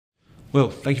Will,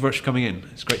 thank you very much for coming in.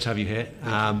 It's great to have you here.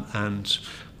 And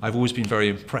I've always been very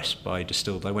impressed by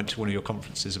Distilled. I went to one of your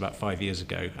conferences about 5 years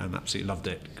ago and absolutely loved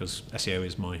it because SEO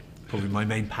is probably my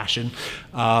main passion.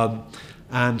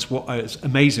 And what was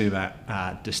amazing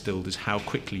about Distilled is how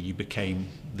quickly you became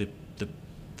the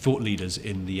thought leaders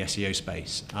in the SEO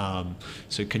space.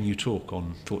 So can you talk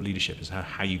on thought leadership as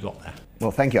how you got there?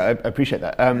 Well, thank you. I appreciate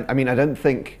that.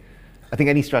 I think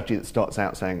any strategy that starts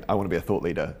out saying, I want to be a thought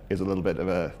leader is a little bit of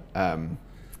a, I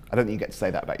don't think you get to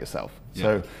say that about yourself. Yeah.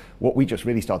 So what we just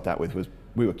really started out with was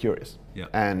we were curious. Yeah.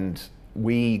 And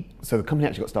so the company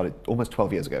actually got started almost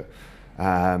 12 years ago.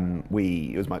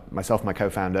 It was myself and my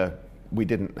co-founder. We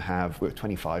were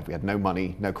 25, we had no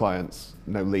money, no clients,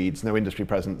 no leads, no industry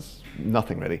presence,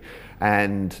 nothing really.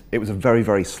 And it was a very,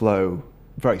 very slow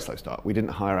start. We didn't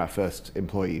hire our first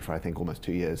employee for I think almost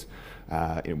 2 years.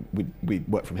 We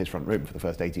worked from his front room for the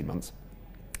first 18 months.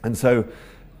 And so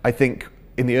I think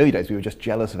in the early days we were just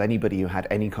jealous of anybody who had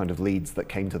any kind of leads that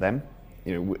came to them.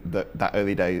 Those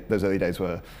early days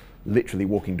were literally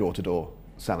walking door to door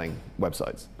selling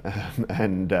websites.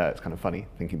 And it's kind of funny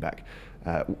thinking back,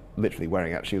 literally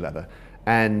wearing out shoe leather.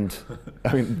 And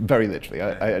I mean, very literally,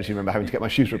 I actually remember having to get my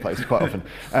shoes replaced quite often.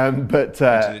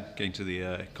 Going to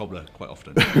the cobbler quite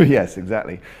often. Yes,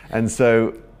 exactly. And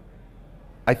so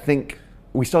I think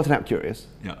we started out curious.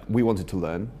 Yeah. We wanted to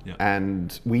learn, yeah.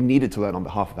 And we needed to learn on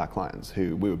behalf of our clients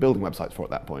who we were building websites for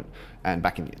at that point. And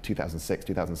back in 2006,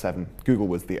 2007, Google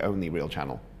was the only real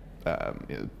channel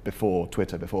before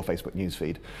Twitter, before Facebook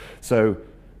newsfeed. So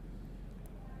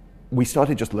we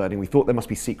started just learning. We thought there must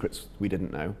be secrets we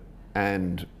didn't know.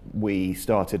 And we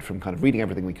started from kind of reading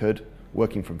everything we could,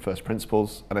 working from first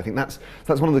principles. And I think that's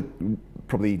one of the,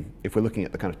 probably, if we're looking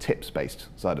at the kind of tips-based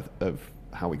side of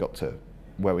how we got to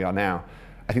where we are now,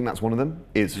 I think that's one of them,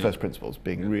 is first principles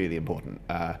being really important.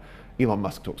 Elon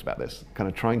Musk talks about this, kind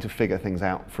of trying to figure things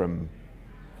out from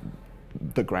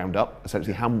the ground up,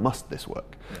 essentially, how must this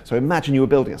work? Yeah. So imagine you were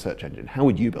building a search engine, how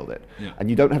would you build it? Yeah. And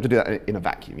you don't have to do that in a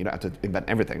vacuum, you don't have to invent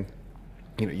everything.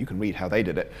 You can read how they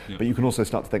did it, but you can also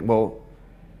start to think, well,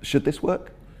 should this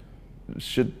work?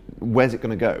 Where's it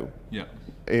going to go? Yeah.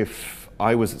 If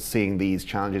I was seeing these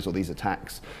challenges or these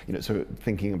attacks, so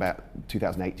thinking about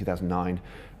 2008, 2009,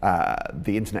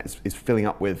 the internet is filling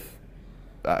up with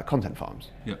content farms,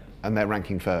 and they're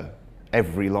ranking for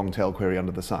every long tail query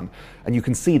under the sun. And you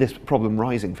can see this problem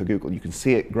rising for Google. You can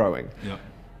see it growing. Yeah.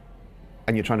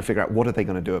 And you're trying to figure out what are they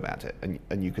going to do about it,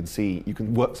 and you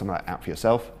can work some of that out for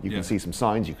yourself. You can see some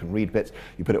signs, you can read bits,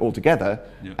 you put it all together,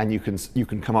 and you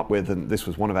can come up with. And this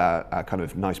was one of our kind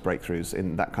of nice breakthroughs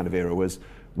in that kind of era, was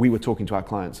we were talking to our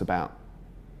clients about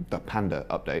the Panda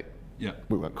update. Yeah.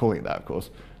 We weren't calling it that, of course,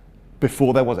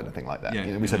 before there was anything like that.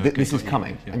 We said this is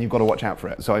coming, and you've got to watch out for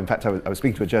it. So in fact, I was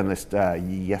speaking to a journalist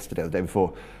yesterday, or the day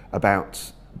before,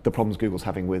 about the problems Google's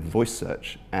having with voice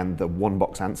search and the one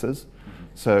box answers. Mm-hmm.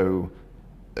 So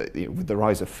with the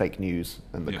rise of fake news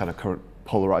and the kind of current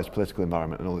polarized political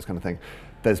environment and all this kind of thing,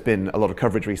 there's been a lot of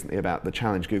coverage recently about the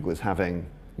challenge Google is having,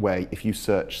 where if you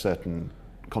search certain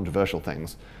controversial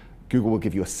things, Google will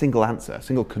give you a single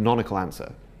canonical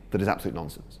answer that is absolute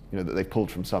nonsense, that they've pulled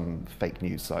from some fake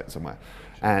news site somewhere.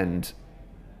 And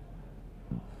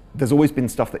there's always been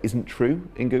stuff that isn't true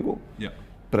in Google. Yeah.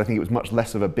 But I think it was much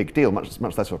less of a big deal, much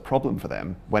less of a problem for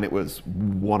them when it was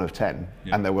 1 of 10,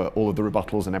 and there were all of the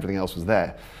rebuttals and everything else was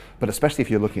there. But especially if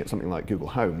you're looking at something like Google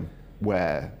Home,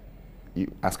 where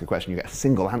you ask a question, you get a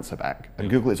single answer back, and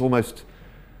Google is almost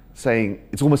saying,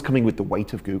 it's almost coming with the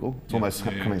weight of Google. It's almost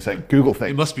coming and saying, Google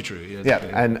thinks. It must be true.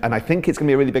 And I think it's going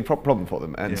to be a really big problem for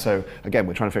them. And so, again,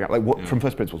 we're trying to figure out, what from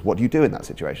first principles, what do you do in that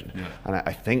situation? Yeah. And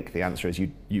I think the answer is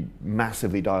you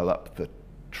massively dial up the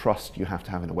trust you have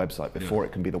to have in a website before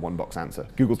it can be the one box answer.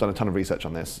 Google's done a ton of research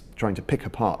on this, trying to pick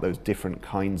apart those different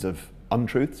kinds of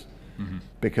untruths,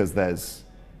 because there's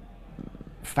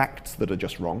facts that are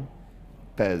just wrong,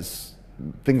 there's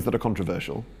things that are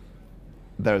controversial,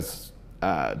 there's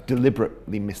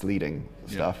deliberately misleading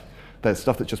stuff, there's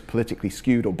stuff that's just politically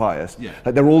skewed or biased.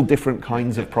 Like, they're all different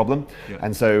kinds of problem,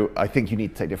 and so I think you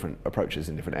need to take different approaches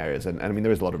in different areas, and I mean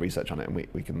there is a lot of research on it, and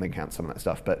we can link out some of that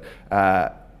stuff, but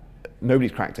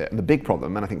nobody's cracked it. And the big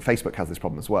problem, and I think Facebook has this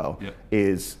problem as well,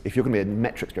 is if you're going to be a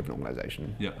metrics-driven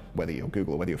organization, whether you're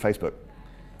Google or whether you're Facebook,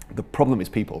 the problem is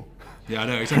people. Yeah, I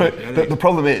know, exactly. Right? The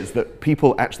problem is that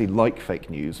people actually like fake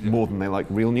news more than they like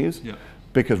real news,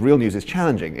 because real news is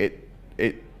challenging.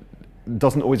 It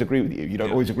doesn't always agree with you. You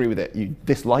don't always agree with it. You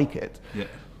dislike it.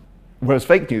 Whereas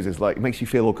fake news is like, it makes you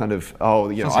feel all kind of,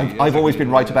 I've always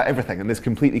been right about everything, and this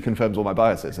completely confirms all my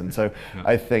biases. And so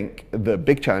I think the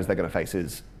big challenge they're going to face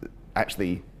is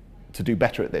actually, to do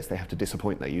better at this, they have to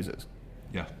disappoint their users.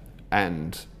 Yeah.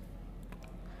 And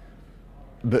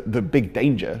the big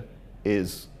danger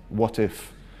is, what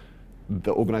if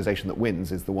the organization that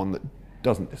wins is the one that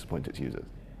doesn't disappoint its users,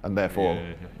 and therefore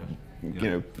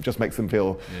just makes them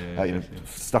feel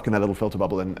stuck in their little filter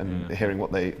bubble and hearing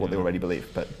what they already believe.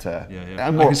 But I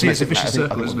can see it's a vicious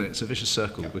circle, isn't it? It's a vicious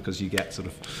circle because you get sort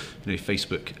of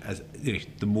Facebook, as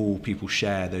the more people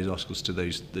share those articles to the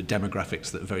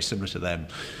demographics that are very similar to them,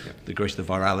 the greater the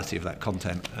virality of that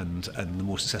content, and the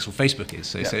more successful Facebook is.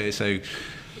 So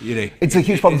it's a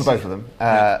huge problem for both of them.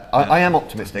 I am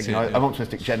optimistic. I'm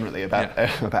optimistic generally about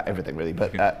everything, really.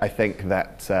 But I think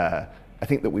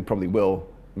that we probably will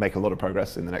make a lot of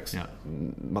progress in the next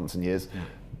months and years.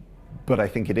 But I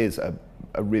think it is a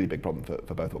really big problem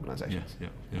for both organisations.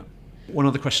 One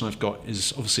other question I've got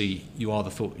is, obviously you are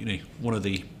one of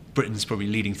the Britain's probably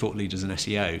leading thought leaders in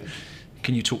SEO.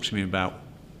 Can you talk to me about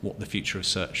what the future of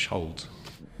search holds?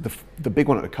 The big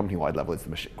one at a company-wide level is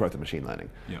the growth of machine learning.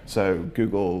 So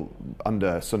Google,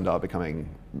 under Sundar, becoming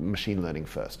machine learning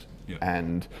first,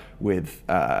 and with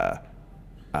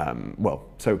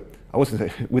I was going to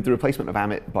say, with the replacement of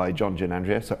Amit by John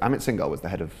Giannandrea. So Amit Singhal was the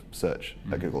head of search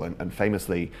at Google, and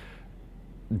famously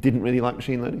didn't really like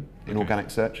machine learning in organic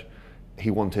search.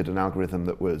 He wanted an algorithm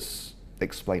that was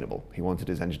explainable. He wanted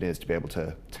his engineers to be able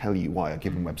to tell you why a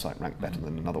given website ranked better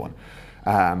than another one.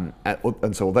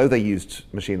 And so although they used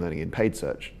machine learning in paid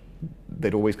search,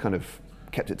 they'd always kind of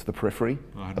kept it to the periphery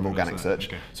of organic search.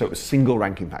 So it was single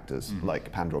ranking factors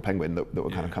like Panda or Penguin that were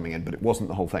kind of coming in, but it wasn't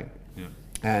the whole thing.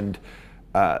 And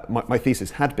my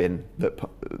thesis had been that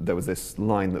there was this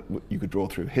line that you could draw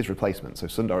through his replacement. So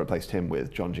Sundar replaced him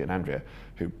with John Giannandrea,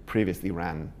 who previously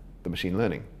ran the machine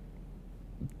learning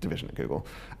division at Google.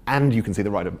 And you can see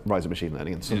the rise of machine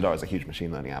learning, and Sundar is a huge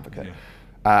machine learning advocate.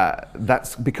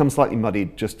 That's become slightly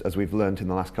muddied, just as we've learned in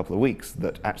the last couple of weeks,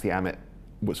 that actually Amit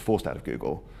was forced out of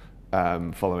Google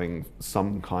following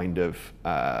some kind of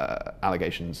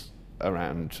allegations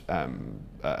around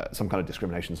some kind of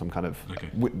discrimination, some kind of,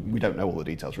 we don't know all the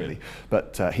details really,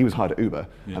 but he was hired at Uber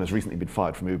and has recently been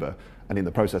fired from Uber, and in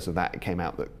the process of that it came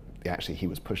out that actually he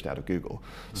was pushed out of Google.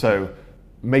 So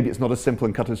maybe it's not as simple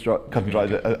and cut and dry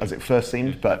as it first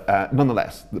seemed, but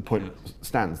nonetheless the point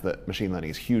stands that machine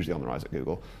learning is hugely on the rise at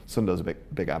Google. Sundar's a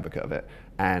big advocate of it,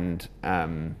 and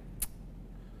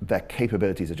their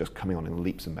capabilities are just coming on in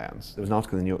leaps and bounds. There was an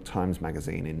article in the New York Times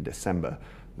magazine in December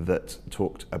that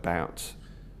talked about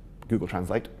Google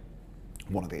Translate.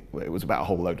 It was about a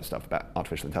whole load of stuff about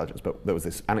artificial intelligence, but there was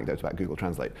this anecdote about Google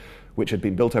Translate, which had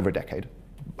been built over a decade,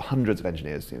 hundreds of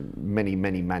engineers, many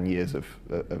man years of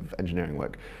engineering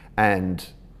work, and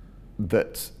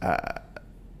that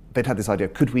they'd had this idea: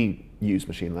 could we use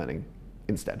machine learning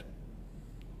instead?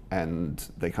 And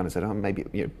they kind of said, maybe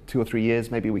 2 or 3 years,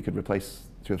 maybe we could replace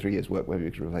 2 or 3 years' work, maybe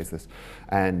we could replace this.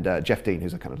 And Jeff Dean,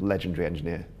 who's a kind of legendary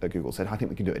engineer at Google, said, I think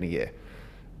we can do it in a year.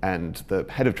 And the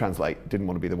head of Translate didn't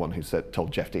want to be the one who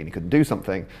told Jeff Dean he couldn't do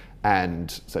something,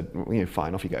 and said,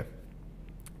 fine, off you go.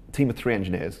 A team of 3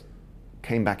 engineers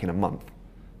came back in a month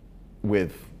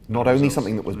with not only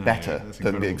something that was better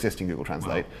than the existing Google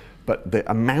Translate, but the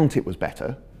amount it was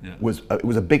better was it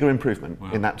was a bigger improvement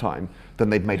in that time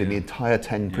than they'd made in the entire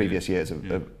 10 previous years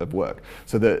of work.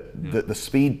 So the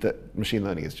speed that machine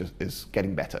learning is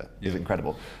getting better is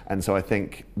incredible. And so I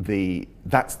think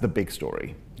that's the big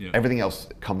story. Everything else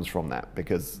comes from that,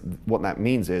 because what that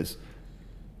means is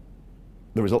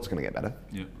the results are going to get better.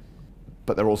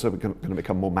 But they're also going to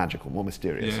become more magical, more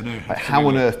mysterious. How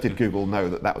on earth did Google know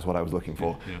that was what I was looking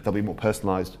for? They'll be more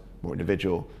personalized, more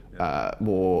individual,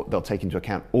 they'll take into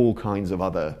account all kinds of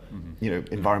other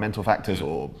environmental factors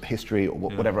or history or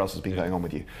whatever else has been going on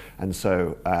with you. And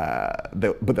so,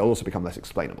 but they'll also become less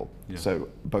explainable. So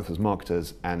both as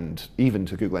marketers and even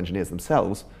to Google engineers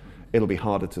themselves, it'll be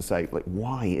harder to say, like,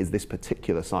 why is this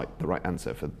particular site the right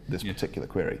answer for this particular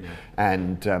query?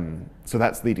 And so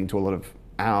that's leading to a lot of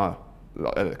our,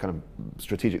 at a kind of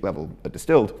strategic level at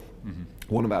Distilled,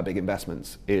 one of our big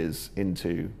investments is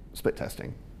into split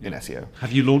testing in SEO.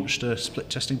 Have you launched a split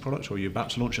testing product, or are you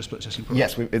about to launch a split testing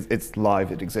product? Yes, it's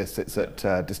live, it exists. It's at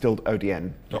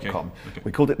distilledodn.com.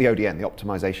 We called it the ODN, the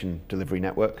Optimization Delivery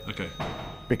Network,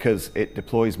 because it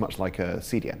deploys much like a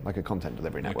CDN, like a content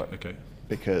delivery network.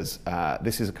 Because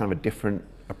this is a kind of a different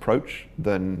approach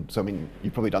than, so I mean,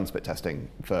 you've probably done split testing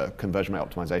for conversion rate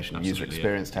optimization, user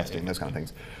experience testing, those kind of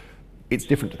things. It's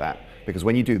different to that, because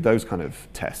when you do those kind of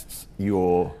tests,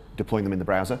 you're deploying them in the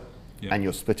browser and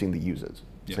you're splitting the users.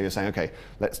 So you're saying, okay,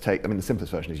 let's take, the simplest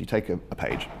version is you take a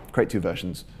page, create 2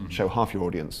 versions, show half your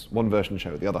audience, one version,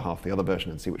 show the other half, the other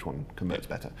version, and see which one converts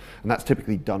better. And that's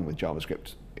typically done with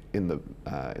JavaScript in the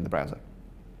browser.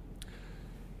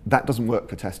 that doesn't work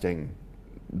for testing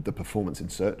the performance in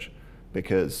search,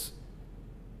 because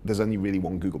there's only really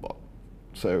one Googlebot.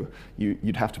 So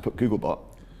you'd have to put Googlebot,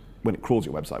 when it crawls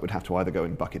your website, would have to either go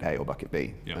in bucket A or bucket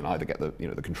B, and either get the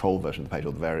the control version of the page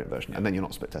or the variant version, and then you're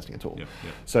not split testing at all.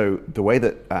 So the way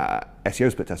that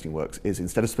SEO split testing works is,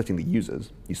 instead of splitting the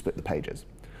users, you split the pages.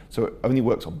 So it only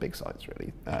works on big sites,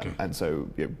 really. And so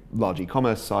large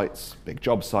e-commerce sites, big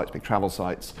job sites, big travel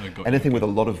sites, anything with a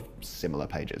lot of similar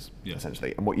pages,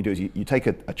 essentially. And what you do is you take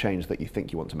a change that you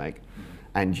think you want to make,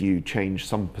 and you change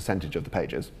some percentage of the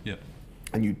pages,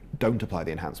 and you don't apply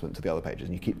the enhancement to the other pages,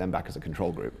 and you keep them back as a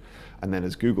control group. And then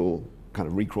as Google kind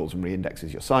of recrawls and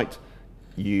reindexes your site,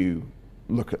 you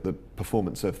look at the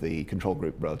performance of the control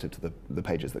group relative to the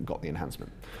pages that got the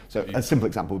enhancement. So a simple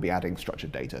example would be adding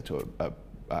structured data to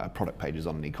product pages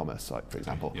on an e-commerce site, for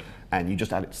example, and you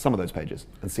just add it to some of those pages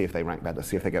and see if they rank better,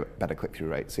 see if they get better click-through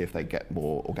rates, see if they get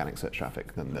more organic search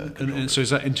traffic than the and so is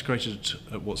that integrated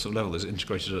at what sort of level? Is it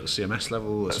integrated at the CMS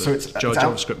level, so it's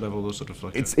JavaScript level, or sort of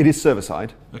like it is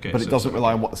server-side, but it doesn't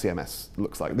rely on what the CMS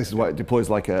looks like. This is why it deploys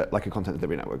like a content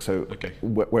delivery network. So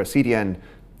where a CDN,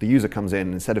 the user comes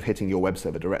in, instead of hitting your web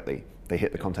server directly, they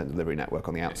hit the content delivery network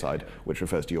on the outside, which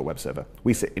refers to your web server.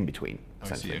 We sit in between,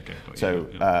 essentially.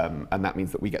 And that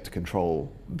means that we get to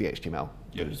control the HTML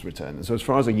that is returned. And so as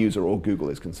far as a user or Google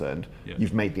is concerned,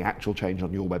 you've made the actual change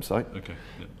on your website.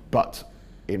 But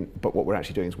what we're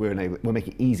actually doing is we're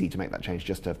making it easy to make that change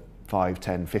just to 5,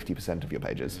 10, 50% of your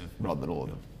pages, rather than all of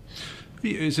them.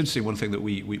 It's interesting. One thing that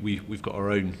we've got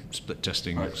our own split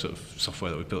testing sort of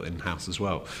software that we've built in-house as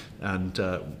well. And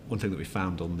one thing that we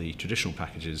found on the traditional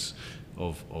packages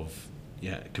of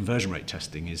conversion rate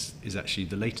testing is actually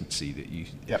the latency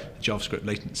that JavaScript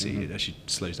latency. It actually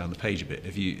slows down the page a bit.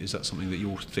 Is that something that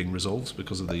your thing resolves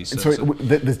because of these?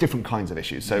 There's different kinds of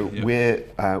issues. So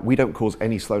we don't cause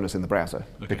any slowness in the browser,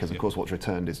 because of course what's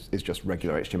returned is just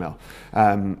regular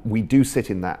HTML. We do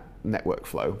sit in that network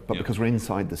flow, but because we're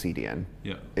inside the CDN,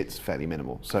 it's fairly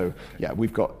minimal. So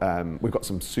we've got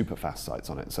some super fast sites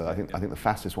on it. So I think the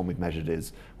fastest one we've measured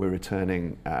is we're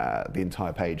returning the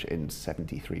entire page in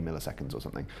 73 milliseconds or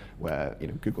something, where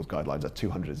Google's guidelines are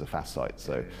 200 is a fast site.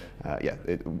 So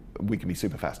we can be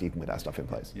super fast even with our stuff in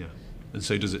place. And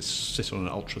so does it sit on an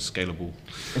ultra scalable?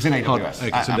 It's in AWS.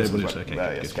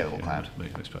 Scalable cloud.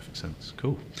 Makes perfect sense.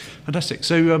 Cool, fantastic.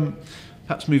 So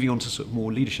perhaps moving on to sort of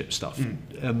more leadership stuff.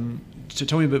 So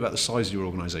tell me a bit about the size of your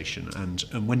organisation and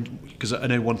when, because I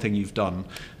know one thing you've done.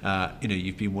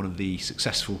 You've been one of the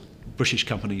successful British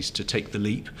companies to take the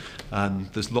leap, and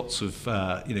there's lots of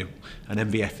and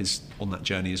MVF is on that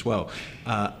journey as well.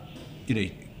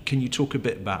 Can you talk a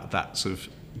bit about that sort of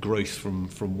growth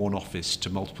from one office to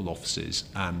multiple offices,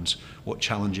 and what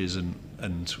challenges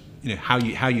and how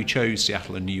you chose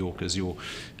Seattle and New York as your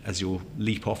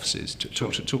leap offices?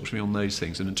 Talk to me on those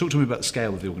things, and talk to me about the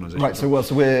scale of the organisation. Right. So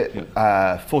we're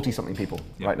 40-something people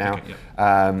right now,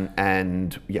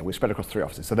 and we're spread across 3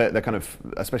 offices. So they're kind of,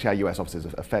 especially our US offices,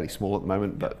 are fairly small at the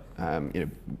moment,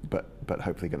 but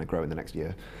hopefully going to grow in the next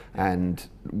year. And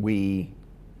we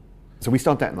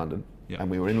started out in London, and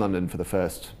we were in London for the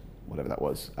first, whatever that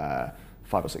was,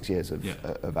 5 or 6 years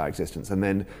of our existence. And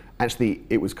then actually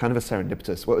it was kind of a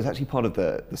serendipitous, well, it was actually part of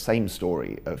the same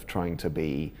story of trying to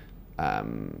be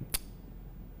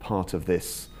part of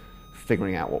this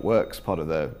figuring out what works, part of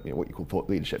the what you call thought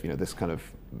leadership, this kind of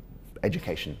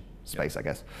education space, I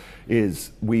guess,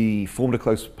 is we formed a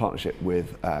close partnership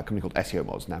with a company called SEO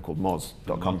Moz, now called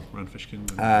Moz.com.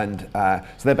 And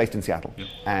so they're based in Seattle.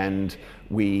 And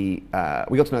we got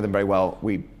to know them very well.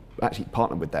 We actually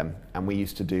partnered with them, and we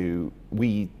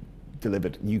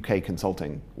delivered UK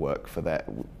consulting work for their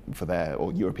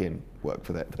or European work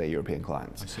for their European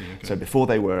clients. I see, okay. So before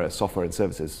they were a software and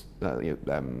services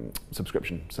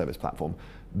subscription service platform,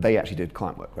 they actually did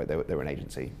client work, right? They were an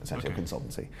agency, essentially a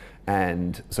consultancy.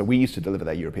 And so we used to deliver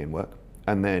their European work,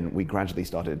 and then we gradually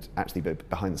started actually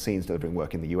behind the scenes delivering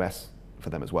work in the US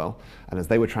for them as well. And as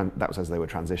they were that was as they were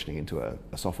transitioning into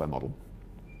a software model.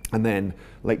 And then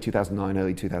late 2009,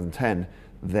 early 2010,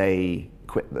 they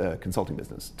quit the consulting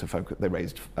business to focus. They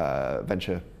raised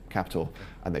venture capital,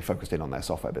 and they focused in on their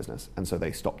software business. And so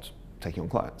they stopped taking on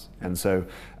clients. And so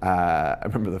I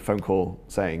remember the phone call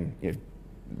saying,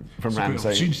 from Ram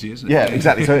saying, opportunity, isn't it? Yeah,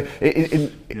 exactly. So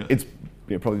it's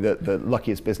probably the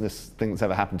luckiest business thing that's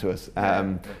ever happened to us.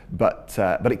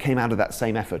 But it came out of that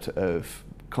same effort of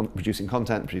producing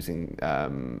content, trying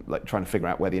to figure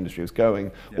out where the industry was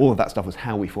going. All of that stuff was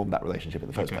how we formed that relationship in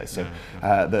the first place. So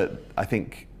I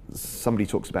think somebody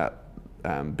talks about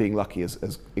being lucky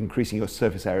as increasing your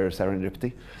surface area of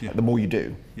serendipity. The more you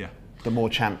do, the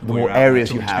more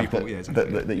areas you have people,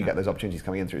 that you get those opportunities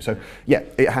coming in through. So yeah,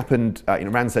 it happened.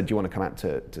 Rand said, "Do you want to come out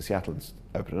to Seattle and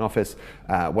open an office?"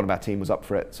 One of our team was up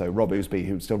for it. So Rob Ousby,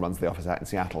 who still runs the office out in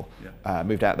Seattle,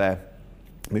 moved out there,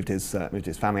 moved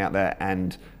his family out there,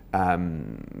 and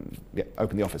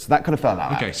opened the office. So that kind of fell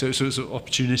out. Okay, so it's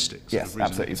opportunistic. Yes,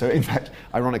 absolutely. So in fact,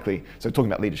 ironically, so talking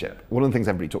about leadership, one of the things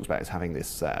everybody talks about is having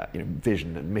this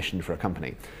vision and mission for a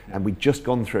company. And we'd just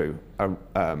gone through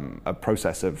a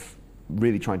process of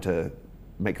really trying to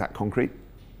make that concrete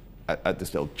at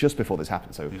Distilled just before this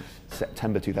happened, so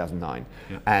September 2009.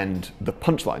 And the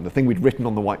punchline, the thing we'd written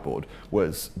on the whiteboard,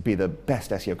 was be the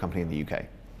best SEO company in the UK.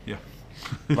 Yeah.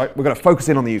 Right, we're going to focus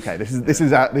in on the UK. This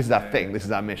is our thing. This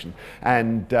is our mission.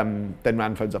 And then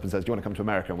Rand phones up and says, "Do you want to come to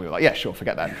America?" And we were like, "Yeah, sure,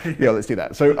 forget that. Yeah, let's do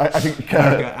that." So I think UK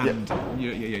and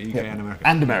America.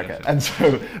 And America. And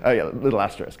so little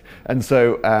asterisk. And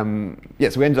so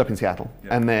so we ended up in Seattle,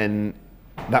 and then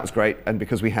that was great. And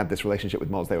because we had this relationship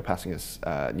with Moz, they were passing us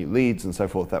new leads and so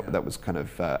forth. That was kind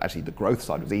of actually the growth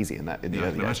side was easy in the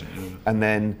early years. And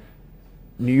then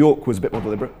New York was a bit more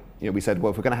deliberate. We said, well,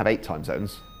 if we're going to have 8 time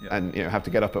zones and have to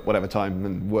get up at whatever time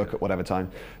and work at whatever time,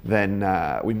 then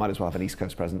we might as well have an East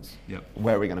Coast presence.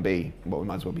 Where are we going to be? Well, we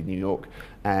might as well be New York.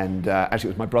 And actually,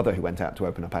 it was my brother who went out to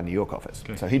open up our New York office.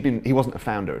 Okay. So he wasn't a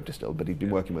founder of Distilled, but he'd been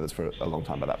working with us for a long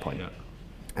time by that point.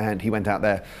 And he went out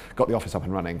there, got the office up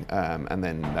and running, and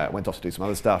then went off to do some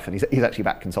other stuff. And he's actually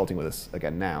back consulting with us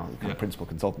again now, kind of principal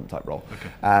consultant type role. Okay.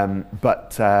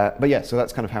 But yeah, so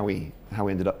that's kind of how we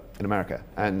ended up in America.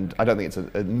 And I don't think it's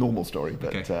a normal story,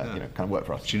 but kind of worked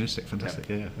for us. Opportunistic, fantastic.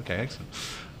 Yeah. Okay, excellent.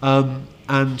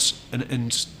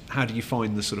 And how do you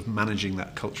find the sort of managing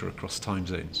that culture across time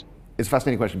zones? It's a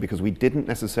fascinating question because we didn't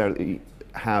necessarily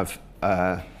have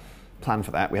plan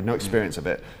for that. We had no experience of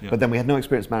it, but then we had no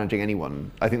experience managing anyone.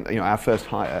 I think our first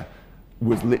hire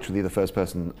was literally the first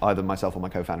person either myself or my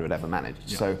co-founder had ever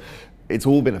managed. So it's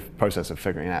all been a process of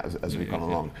figuring it out as we've gone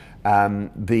along.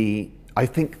 I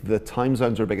think the time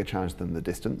zones are a bigger challenge than the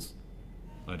distance.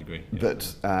 I'd agree. That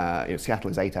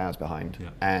Seattle is 8 hours behind,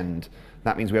 and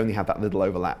that means we only have that little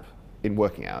overlap in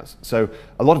working hours. So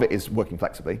a lot of it is working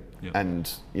flexibly,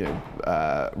 and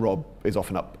Rob is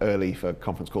often up early for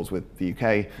conference calls with the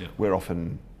UK. We're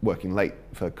often working late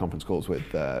for conference calls with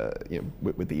the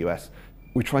US.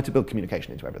 We try to build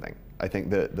communication into everything. I think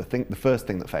the first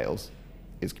thing that fails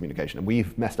is communication, and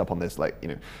we've messed up on this.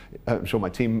 I'm sure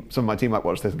some of my team might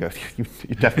watch this and go, "You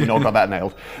definitely not got that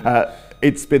nailed."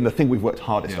 It's been the thing we've worked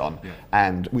hardest on,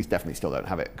 and we definitely still don't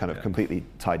have it kind of completely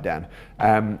tied down.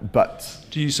 But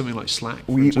do you use something like Slack?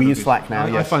 We use Slack now.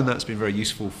 I find that's been very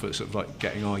useful for sort of like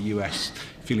getting our US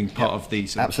feeling part of the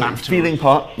sort of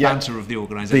banter of the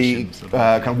organisation. The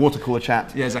kind of water cooler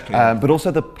chat. Yeah, exactly. But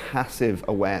also the passive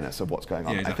awareness of what's going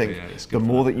on. I think the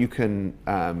more that you can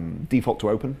default to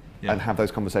open and have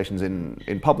those conversations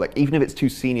in public, even if it's 2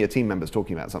 senior team members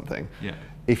talking about something,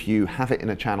 if you have it in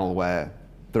a channel where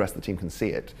the rest of the team can see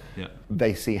it,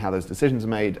 they see how those decisions are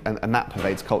made, and that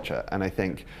pervades culture. And I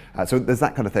think, so there's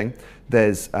that kind of thing.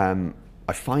 There's,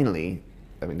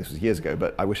 this was years ago,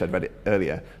 but I wish I'd read it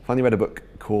earlier, finally read a book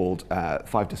called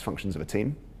 5 Dysfunctions of a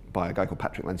Team by a guy called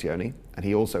Patrick Lencioni, and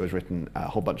he also has written a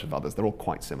whole bunch of others. They're all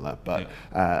quite similar, but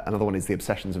another one is The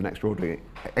Obsessions of an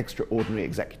Extraordinary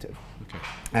Executive. Okay.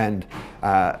 And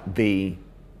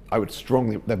I would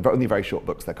strongly, they're only very short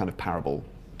books, they're kind of parable,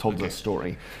 told as a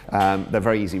story. They're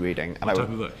very easy reading, and I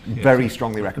would very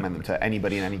strongly recommend them to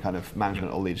anybody in any kind of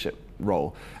management or leadership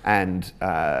role. And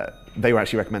they were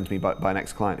actually recommended to me by an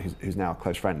ex-client who's now a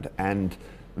close friend. And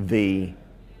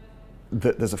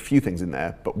there's a few things in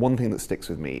there, but one thing that sticks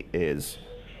with me is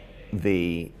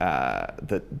the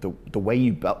way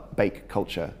you bake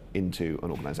culture into an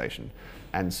organization.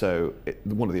 And so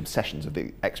one of the obsessions of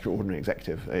the extraordinary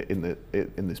executive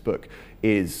in this book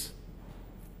is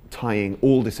tying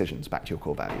all decisions back to your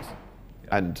core values.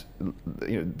 And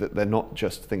they're not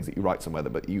just things that you write somewhere,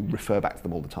 but you refer back to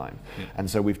them all the time. And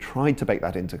so we've tried to bake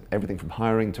that into everything from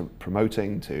hiring to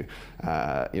promoting to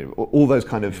all those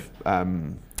kind of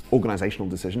organizational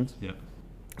decisions.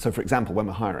 So for example, when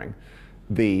we're hiring,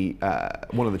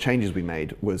 one of the changes we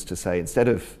made was to say, instead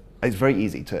of, it's very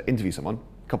easy to interview someone,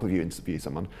 a couple of you interview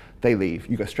someone, they leave,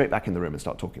 you go straight back in the room and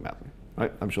start talking about them,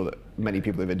 right? I'm sure that many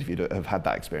people who've interviewed have had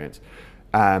that experience.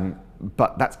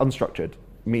 But that's unstructured,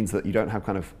 means that you don't have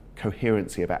kind of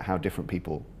coherency about how different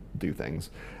people do things.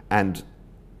 And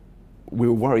we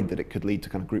were worried that it could lead to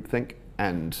kind of groupthink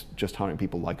and just hiring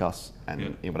people like us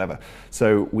and whatever.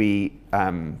 So we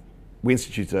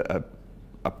instituted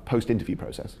a post-interview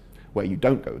process where you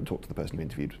don't go and talk to the person you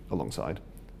interviewed alongside.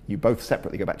 you both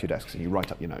separately go back to your desks and you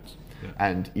write up your notes.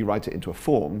 And you write it into a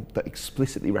form that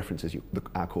explicitly references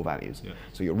our core values.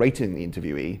 So you're rating the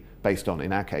interviewee based on,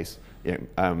 in our case,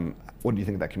 what do you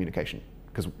think of that communication?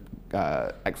 Because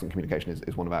excellent communication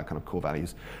is one of our kind of core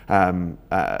values.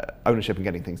 Ownership and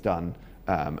getting things done.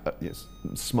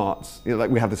 Smarts, like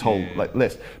we have this whole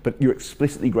list, but you're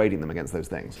explicitly grading them against those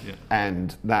things,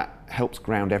 and that helps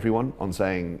ground everyone on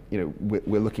saying,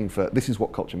 we're looking for, this is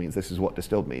what culture means, this is what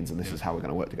Distilled means, and this is how we're going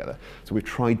to work together. So we've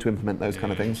tried to implement those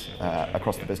kind of things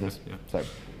across the business. So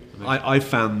I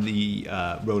found the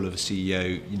role of a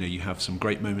CEO, you have some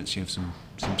great moments, you have some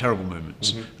terrible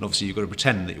moments, and obviously you've got to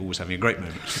pretend that you're always having a great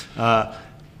moment.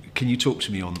 Can you talk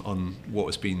to me on what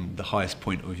has been the highest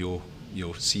point of your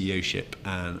CEOship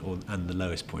and the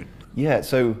lowest point? Yeah,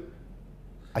 so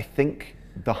I think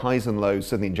the highs and lows,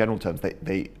 certainly in general terms,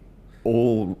 they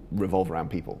all revolve around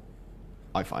people.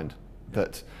 I find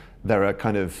that there are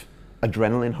kind of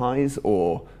adrenaline highs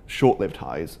or short-lived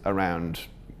highs around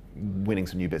winning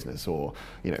some new business, or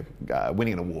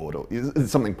winning an award, or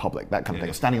something public, that kind of thing,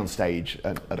 or standing on stage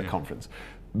at a conference.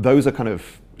 Those are kind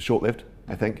of short-lived,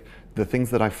 I think. The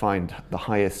things that I find the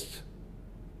highest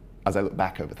as I look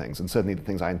back over things, and certainly the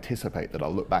things I anticipate that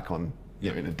I'll look back on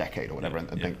in a decade or whatever and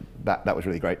think that was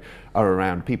really great, are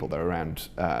around people. They're around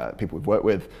people we've worked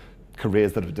with,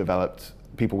 careers that have developed,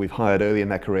 people we've hired early in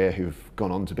their career who've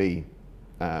gone on to be,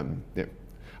 I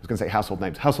was going to say household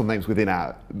names within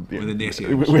our... Within the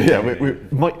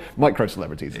SEO. Micro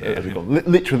celebrities, as we call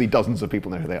them. Literally dozens of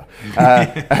people know who they are.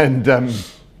 And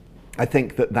I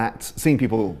think that seeing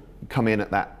people come in at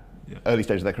that early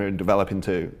stage of their career and develop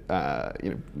into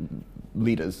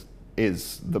leaders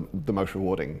is the most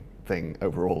rewarding thing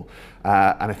overall,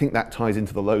 and I think that ties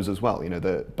into the lows as well.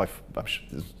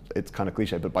 It's kind of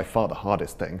cliche, but by far the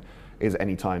hardest thing is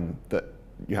any time that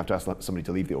you have to ask somebody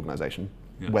to leave the organisation,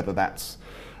 whether that's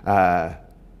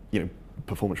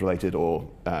performance related or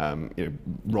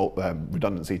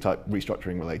redundancy type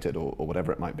restructuring related or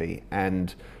whatever it might be.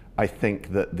 And I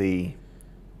think that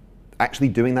actually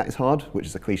doing that is hard, which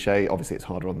is a cliche. Obviously, it's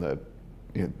harder on the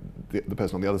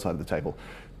person on the other side of the table.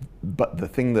 But the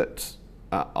thing that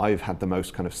I've had the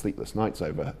most kind of sleepless nights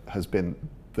over has been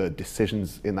the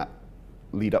decisions in that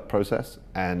lead-up process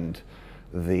and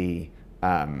all the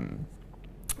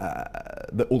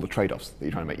trade-offs that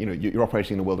you're trying to make. You're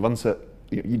operating in a world of uncertainty.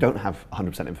 You don't have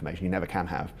 100% information. You never can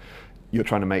have. You're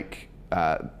trying to make.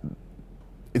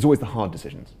 It's always the hard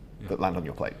decisions that land on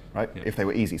your plate, right? If they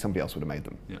were easy, somebody else would have made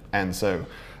them. And so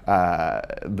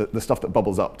the stuff that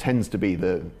bubbles up tends to be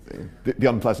the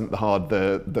unpleasant, the hard,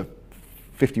 the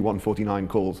 51-49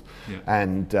 calls.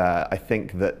 And I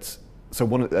think that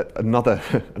another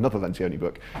Lencioni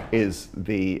book is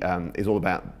all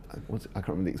about, I can't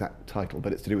remember the exact title,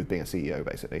 but it's to do with being a CEO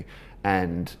basically.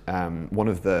 And one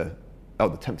of the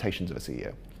temptations of a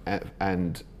CEO.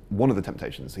 And one of the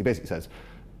temptations, he basically says,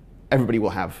 everybody will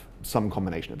have some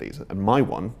combination of these. And my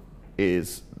one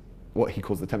is what he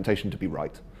calls the temptation to be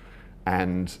right.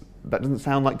 And that doesn't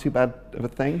sound like too bad of a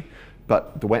thing,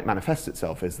 but the way it manifests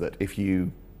itself is that if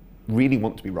you really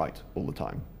want to be right all the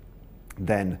time,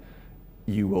 then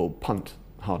you will punt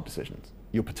hard decisions.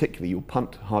 You'll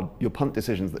punt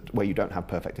decisions where you don't have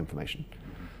perfect information,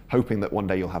 hoping that one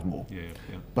day you'll have more.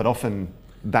 But often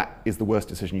that is the worst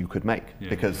decision you could make,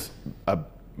 because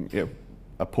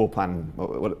a poor plan,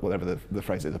 whatever the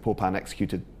phrase is, a poor plan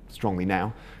executed strongly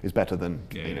now is better than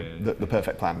the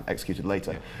perfect plan executed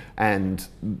later. And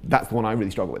that's the one I really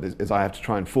struggle with, is I have to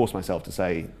try and force myself to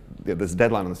say, there's a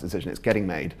deadline on this decision, it's getting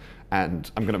made,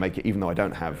 and I'm going to make it even though I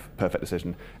don't have perfect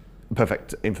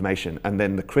information. And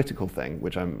then the critical thing,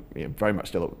 which I'm very much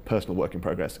still a personal work in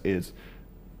progress, is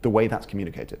the way that's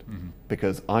communicated.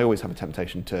 Because I always have a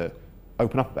temptation to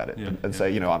open up about it and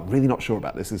say, I'm really not sure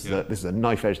about this. This is a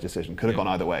knife-edge decision. Could have gone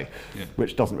either way,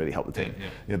 which doesn't really help the team.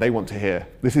 They want to hear,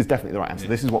 this is definitely the right answer.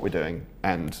 This is what we're doing,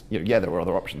 and there were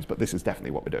other options, but this is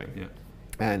definitely what we're doing.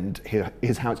 And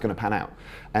here's how it's going to pan out.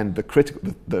 And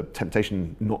the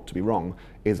temptation not to be wrong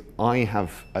is I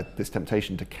have this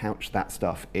temptation to couch that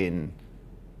stuff in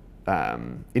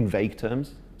vague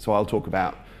terms. So I'll talk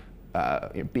about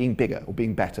being bigger or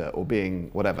being better or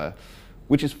being whatever,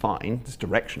 which is fine. It's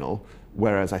directional.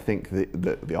 Whereas I think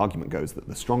the argument goes that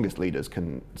the strongest leaders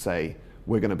can say,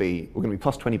 we're going to be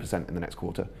plus 20% in the next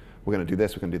quarter. We're going to do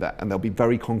this. We're going to do that, and there'll be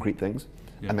very concrete things,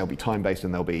 and they'll be time-based,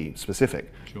 and they'll be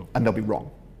specific, and they'll be wrong,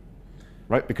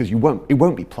 right? Because it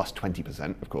won't be plus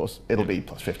 20%, of course. It'll be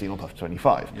plus 15 or plus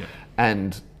 25,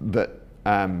 and that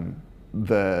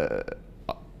the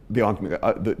argument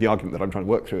that I'm trying to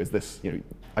work through is this: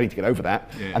 I need to get over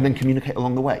that, and then communicate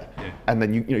along the way. And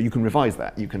then you can revise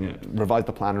that. You can revise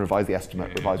the plan, revise the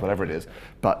estimate, revise whatever it is.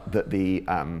 But that the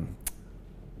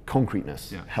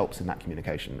concreteness helps in that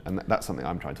communication, and that's something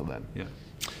I'm trying to learn. Yeah.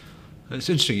 It's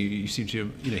interesting. You seem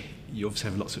to, you obviously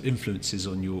have lots of influences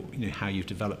on your, how you've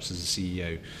developed as a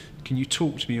CEO. Can you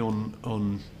talk to me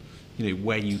on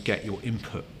where you get your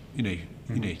input?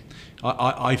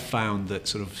 I found that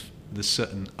sort of there's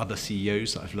certain other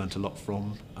CEOs that I've learned a lot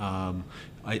from.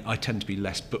 I tend to be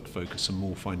less book focused and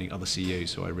more finding other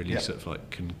CEOs who I really sort of like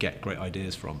can get great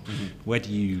ideas from. Where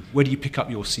do you pick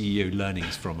up your CEO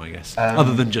learnings from, I guess,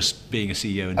 other than just being a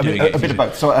CEO and doing it? A bit of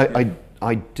both. So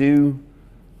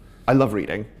I love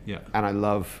reading, and I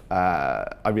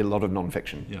read a lot of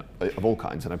non-fiction of all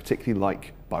kinds, and I particularly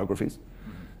like biographies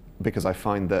because I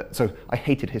find that. So I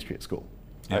hated history at school.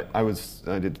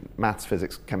 I did maths,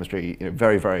 physics, chemistry,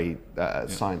 very, very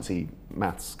sciencey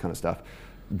maths kind of stuff.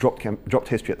 Dropped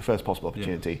history at the first possible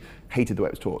opportunity. Hated the way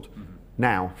it was taught.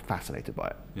 Now fascinated by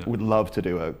it. Would love to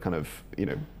do a kind of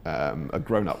a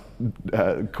grown-up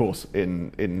course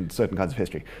in certain kinds of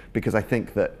history because I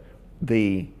think that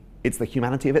it's the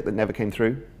humanity of it that never came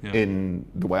through in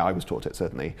the way I was taught it,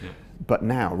 certainly. But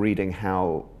now reading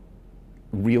how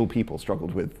real people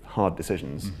struggled with hard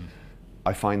decisions.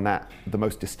 I find that the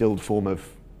most distilled form of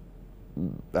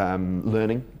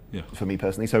learning for me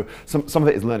personally. So some of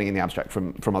it is learning in the abstract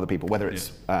from other people, whether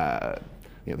it's the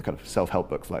kind of self-help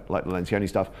books like the Lencioni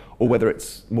stuff, or whether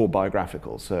it's more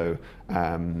biographical. So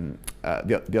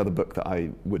the other book that I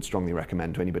would strongly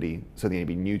recommend to anybody, certainly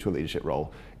anybody new to a leadership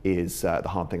role, is The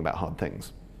Hard Thing About Hard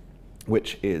Things,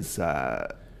 which is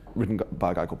written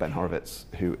by a guy called Ben Horowitz,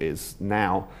 who is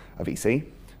now a VC.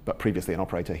 But previously an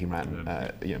operator. He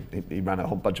ran, he ran a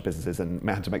whole bunch of businesses and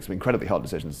had to make some incredibly hard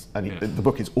decisions. And the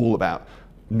book is all about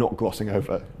not glossing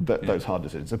over those hard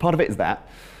decisions. So part of it is that.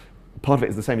 Part of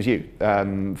it is the same as you,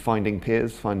 finding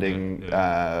peers, finding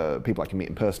people I can meet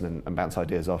in person and bounce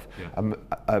ideas off. I'm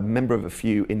a member of a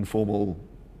few informal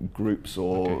groups,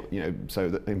 or so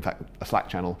that, in fact, a Slack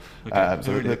channel.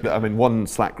 I'm in one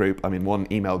Slack group, I'm in one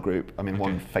email group, I'm in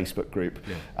one Facebook group.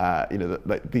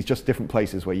 These just different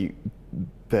places where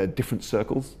they're different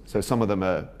circles. So some of them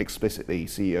are explicitly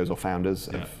CEOs or founders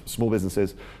of small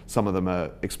businesses. Some of them are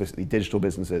explicitly digital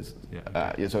businesses.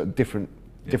 So different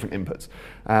inputs,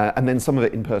 and then some of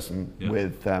it in person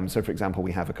with. So, for example,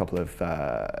 we have a couple of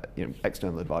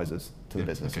external advisors to the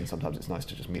business, and sometimes it's nice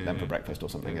to just meet them for breakfast or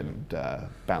something and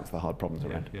bounce the hard problems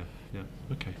around.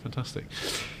 Okay, fantastic.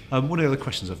 One of the other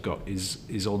questions I've got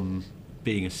is on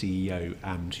being a CEO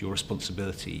and your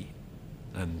responsibility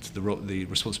and the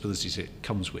responsibilities it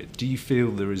comes with. Do you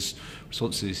feel there is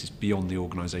responsibilities beyond the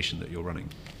organisation that you're running?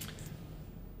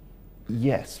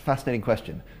 Yes, fascinating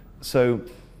question. So,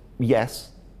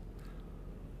 yes,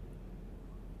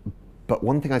 but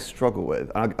one thing I struggle with,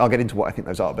 and I'll get into what I think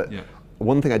those are, but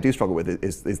one thing I do struggle with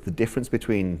is the difference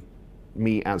between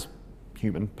me as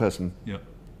human person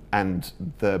and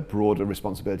the broader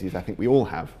responsibilities I think we all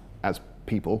have as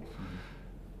people,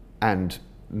 and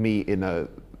me in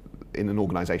an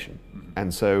organisation.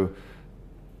 And so,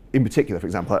 in particular, for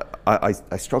example, I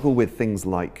struggle with things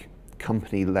like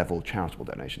company-level charitable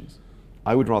donations.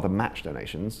 I would rather match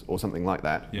donations or something like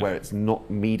that, where it's not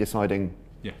me deciding,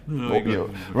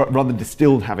 rather than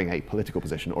Distilled having a political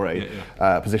position or a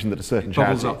position that a certain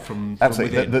charity. Up from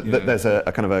absolutely, within. There's a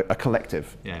kind of a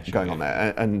collective going on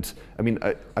there, and I mean,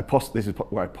 this is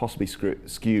where I possibly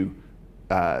skew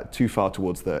too far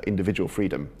towards the individual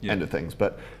freedom end of things,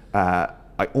 but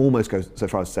I almost go so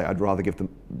far as to say I'd rather give them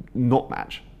not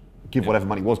match. Give whatever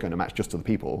money was going to match just to the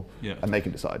people, and they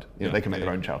can decide. They can make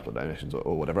their own charitable donations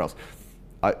or whatever else.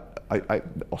 I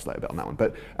oscillate a bit on that one,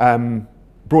 but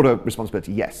broader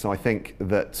responsibility, yes. So I think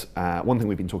that one thing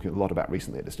we've been talking a lot about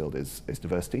recently at Distilled is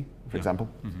diversity, for example,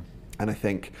 and I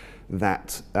think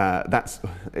that that's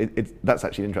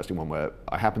actually an interesting one where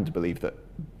I happen to believe that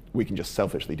we can just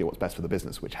selfishly do what's best for the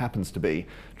business, which happens to be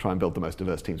try and build the most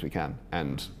diverse teams we can,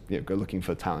 and go looking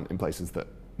for talent in places that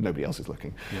nobody else is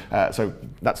looking. So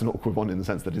that's an awkward one in the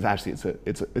sense that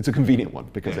it's a convenient one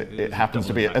because it happens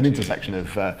to be an intersection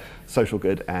of social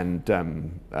good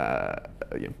and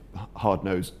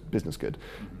hard-nosed business good.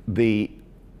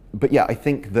 But yeah, I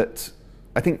think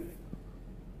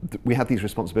we have these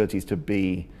responsibilities to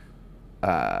be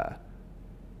to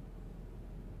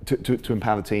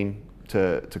empower the team,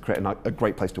 to create a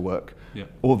great place to work.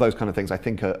 All of those kind of things I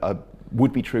think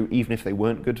would be true even if they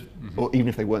weren't good, or even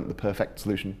if they weren't the perfect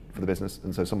solution for the business.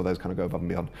 And so some of those kind of go above and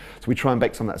beyond. So we try and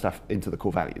bake some of that stuff into the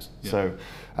core values. So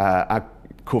our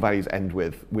core values end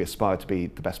with, we aspire to be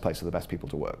the best place for the best people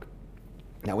to work.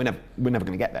 Now we're never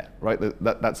going to get there, right?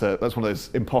 That's one of those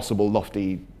impossible,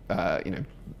 lofty, that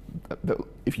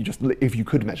if you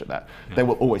could measure that, there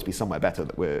will always be somewhere better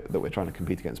that we're trying to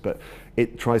compete against. But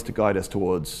it tries to guide us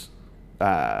towards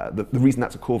the reason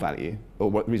that's a core value, or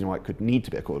the reason why it could need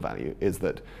to be a core value, is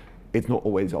that it's not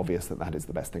always obvious that that is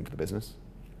the best thing for the business.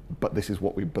 But this is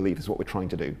what we believe is what we're trying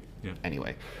to do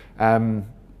anyway.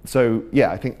 So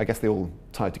yeah, I guess they all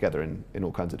tie together in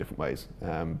all kinds of different ways.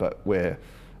 But we're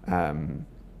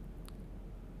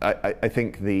I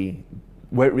think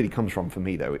where it really comes from for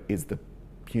me though is the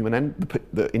human end,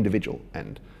 the individual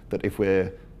end. That if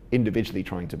we're individually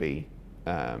trying to be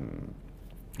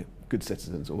good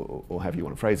citizens, or however you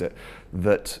want to phrase it,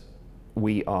 that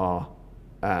we are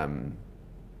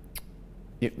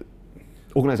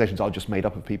organizations are just made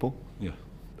up of people. Yeah.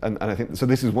 And I think so.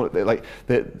 This is one like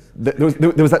there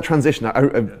was that transition.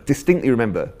 I distinctly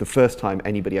remember the first time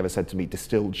anybody ever said to me,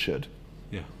 "Distilled should."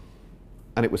 Yeah.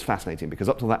 And it was fascinating because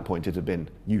up till that point it had been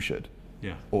 "you should,"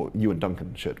 or "you and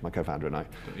Duncan should," my co-founder and I.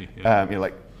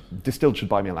 Like Distilled should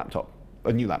buy me a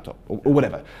new laptop, or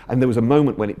whatever. And there was a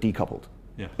moment when it decoupled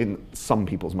in some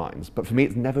people's minds, but for me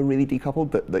it's never really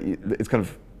decoupled. That it's kind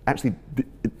of actually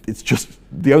it's just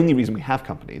the only reason we have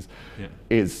companies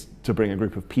is to bring a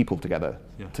group of people together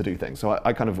to do things. So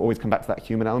I kind of always come back to that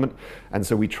human element, and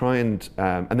so we try and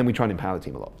then we try and empower the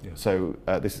team a lot. So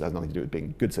this has nothing to do with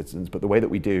being good citizens, but the way that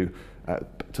we do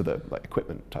to the like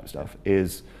equipment type stuff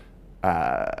is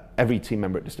every team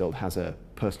member at Distilled has a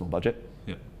personal budget.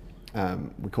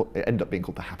 It ended up being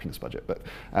called the happiness budget, but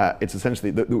it's essentially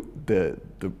the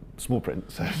small print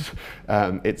says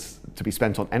it's to be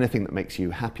spent on anything that makes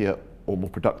you happier or more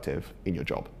productive in your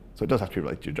job. So it does have to be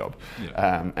related to your job,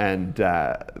 and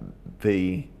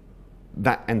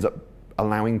that ends up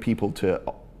allowing people to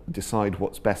decide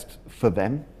what's best for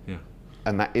them,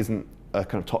 and that isn't a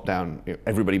kind of top-down,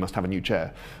 everybody must have a new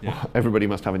chair, or everybody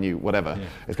must have a new whatever.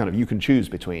 It's kind of you can choose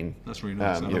between. That's really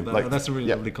nice. That's a really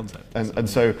lovely concept. And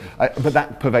so, but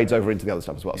that pervades over into the other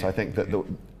stuff as well. So I think that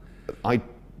I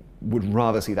would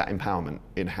rather see that empowerment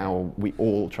in how we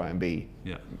all try and be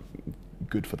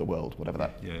good for the world, whatever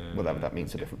that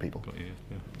means to different people. Got you,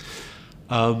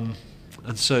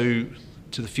 and so,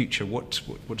 to the future, what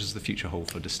does the future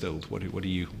hold for Distilled? What do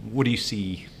you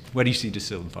see? Where do you see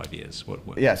Distilled in 5 years?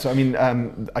 What? Yeah, so I mean,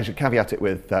 I should caveat it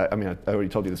with, I already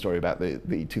told you the story about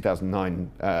the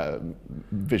 2009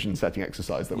 vision setting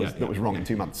exercise that was wrong in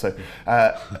 2 months. So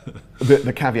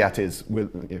the caveat is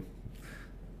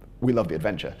we love the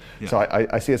adventure. So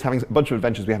I see us having a bunch of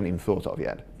adventures we haven't even thought of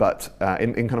yet. But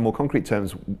in kind of more concrete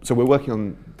terms, so we're working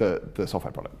on the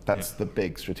software product. That's the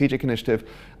big strategic initiative,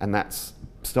 and that's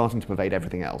starting to pervade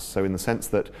everything else. So in the sense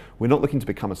that we're not looking to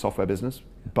become a software business,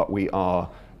 but we are,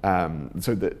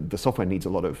 so the software needs a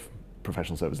lot of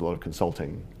professional service, a lot of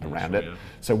consulting around it.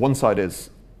 So one side is,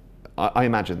 I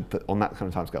imagine that on that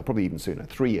kind of timescale, probably even sooner,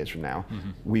 3 years from now,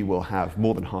 we will have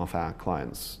more than half our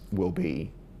clients will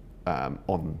be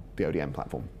on the ODM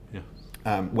platform.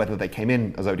 Whether they came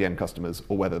in as ODM customers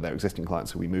or whether they're existing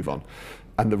clients who we move on.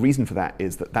 And the reason for that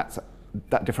is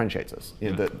that differentiates us.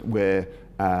 That we're,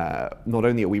 not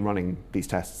only are we running these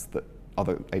tests that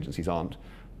other agencies aren't,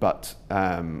 but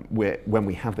when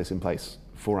we have this in place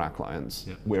for our clients,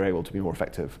 we're able to be more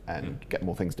effective and get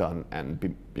more things done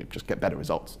and just get better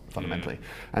results fundamentally.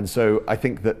 And so I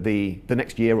think that the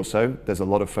next year or so, there's a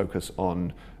lot of focus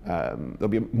on, there'll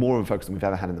be more of a focus than we've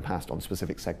ever had in the past on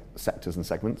specific sectors and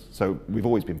segments. So we've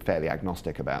always been fairly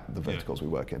agnostic about the verticals we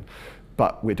work in.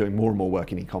 But we're doing more and more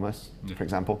work in e-commerce, for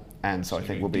example, and so I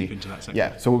think we'll be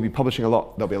so we'll be publishing a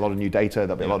lot. There'll be a lot of new data.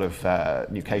 There'll be a lot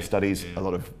of new case studies, a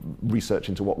lot of research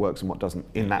into what works and what doesn't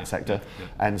in that sector.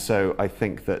 And so I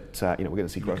think that we're going to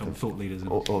see growth of thought leaders,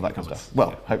 all that kind of stuff.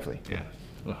 Well, hopefully.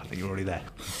 Well, I think you're already there.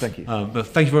 Thank you. But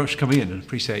thank you very much for coming in, and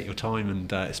appreciate your time.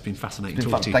 And it's been fascinating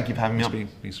talking to you. Thank you for having me on.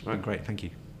 It's been great. Thank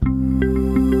you.